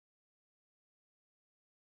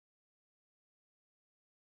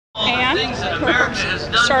And we're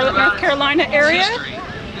from Charlotte, North Carolina area.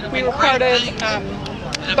 We were part of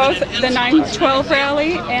both the 9/12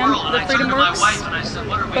 rally and the Freedom Works,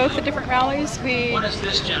 both the different rallies. We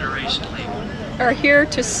are here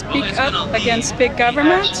to speak up against big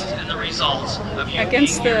government,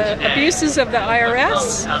 against the abuses of the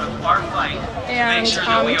IRS, and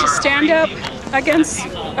to stand up against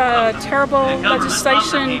terrible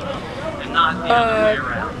legislation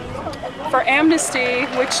for amnesty,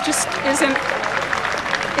 which just isn't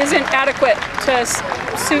adequate to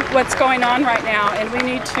suit what's going on right now, and we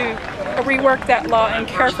need to rework that law and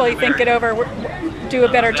carefully think it over, do a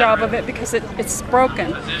better job of it, because it's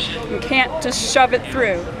broken. You can't just shove it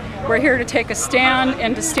through. We're here to take a stand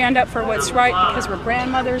and to stand up for what's right, because we're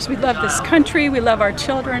grandmothers. We love this country. We love our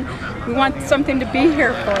children. We want something to be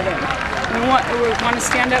here for them. We want to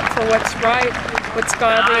stand up for what's right, what's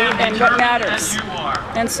godly, and what matters.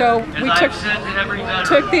 And so we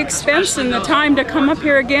took the expense and the time to come up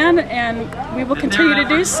here again, and we will continue to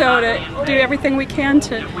do so, to do everything we can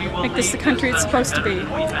to make this the country it's supposed to be.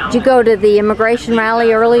 Did you go to the immigration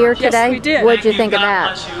rally earlier today? Yes, we did. What did you think of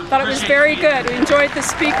that? Thought it was very good. We enjoyed the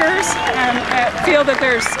speakers, and I feel that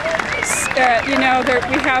there's,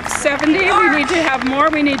 we have 70. We need to have more.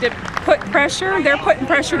 We need to put pressure. They're putting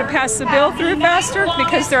pressure to pass the bill through faster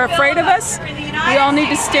because they're afraid of us. We all need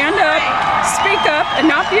to stand up, speak up, and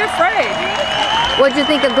not be afraid. What did you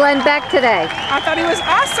think of Glenn Beck today? I thought he was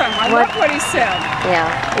awesome. I loved what he said. Yeah.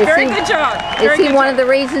 Very good job. Is he one of the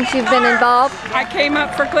reasons you've been involved? I came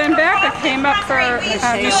up for Glenn Beck. I came up for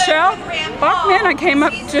Michelle Bachman. I came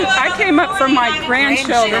up for my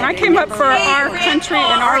grandchildren. I came up for our country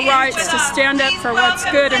and our rights, to stand up for what's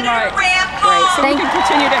good and right. Great. So we can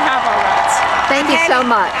continue to have our rights. Thank you so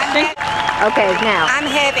much. Okay, now. I'm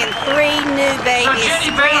having 3 new babies,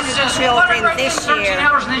 grandchildren this year,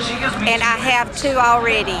 and I have 2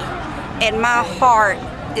 already. And my heart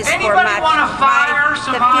is for the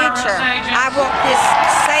future. I want this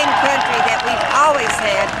same country that we've always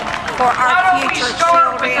had for our future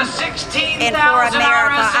children and for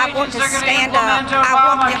America. I want to stand up. I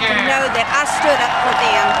want them to know that I stood up for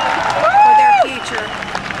them, for their future,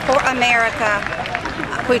 for America,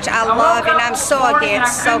 which I love, and I'm so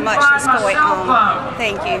against so much that's going on.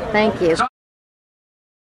 Thank you. Thank you.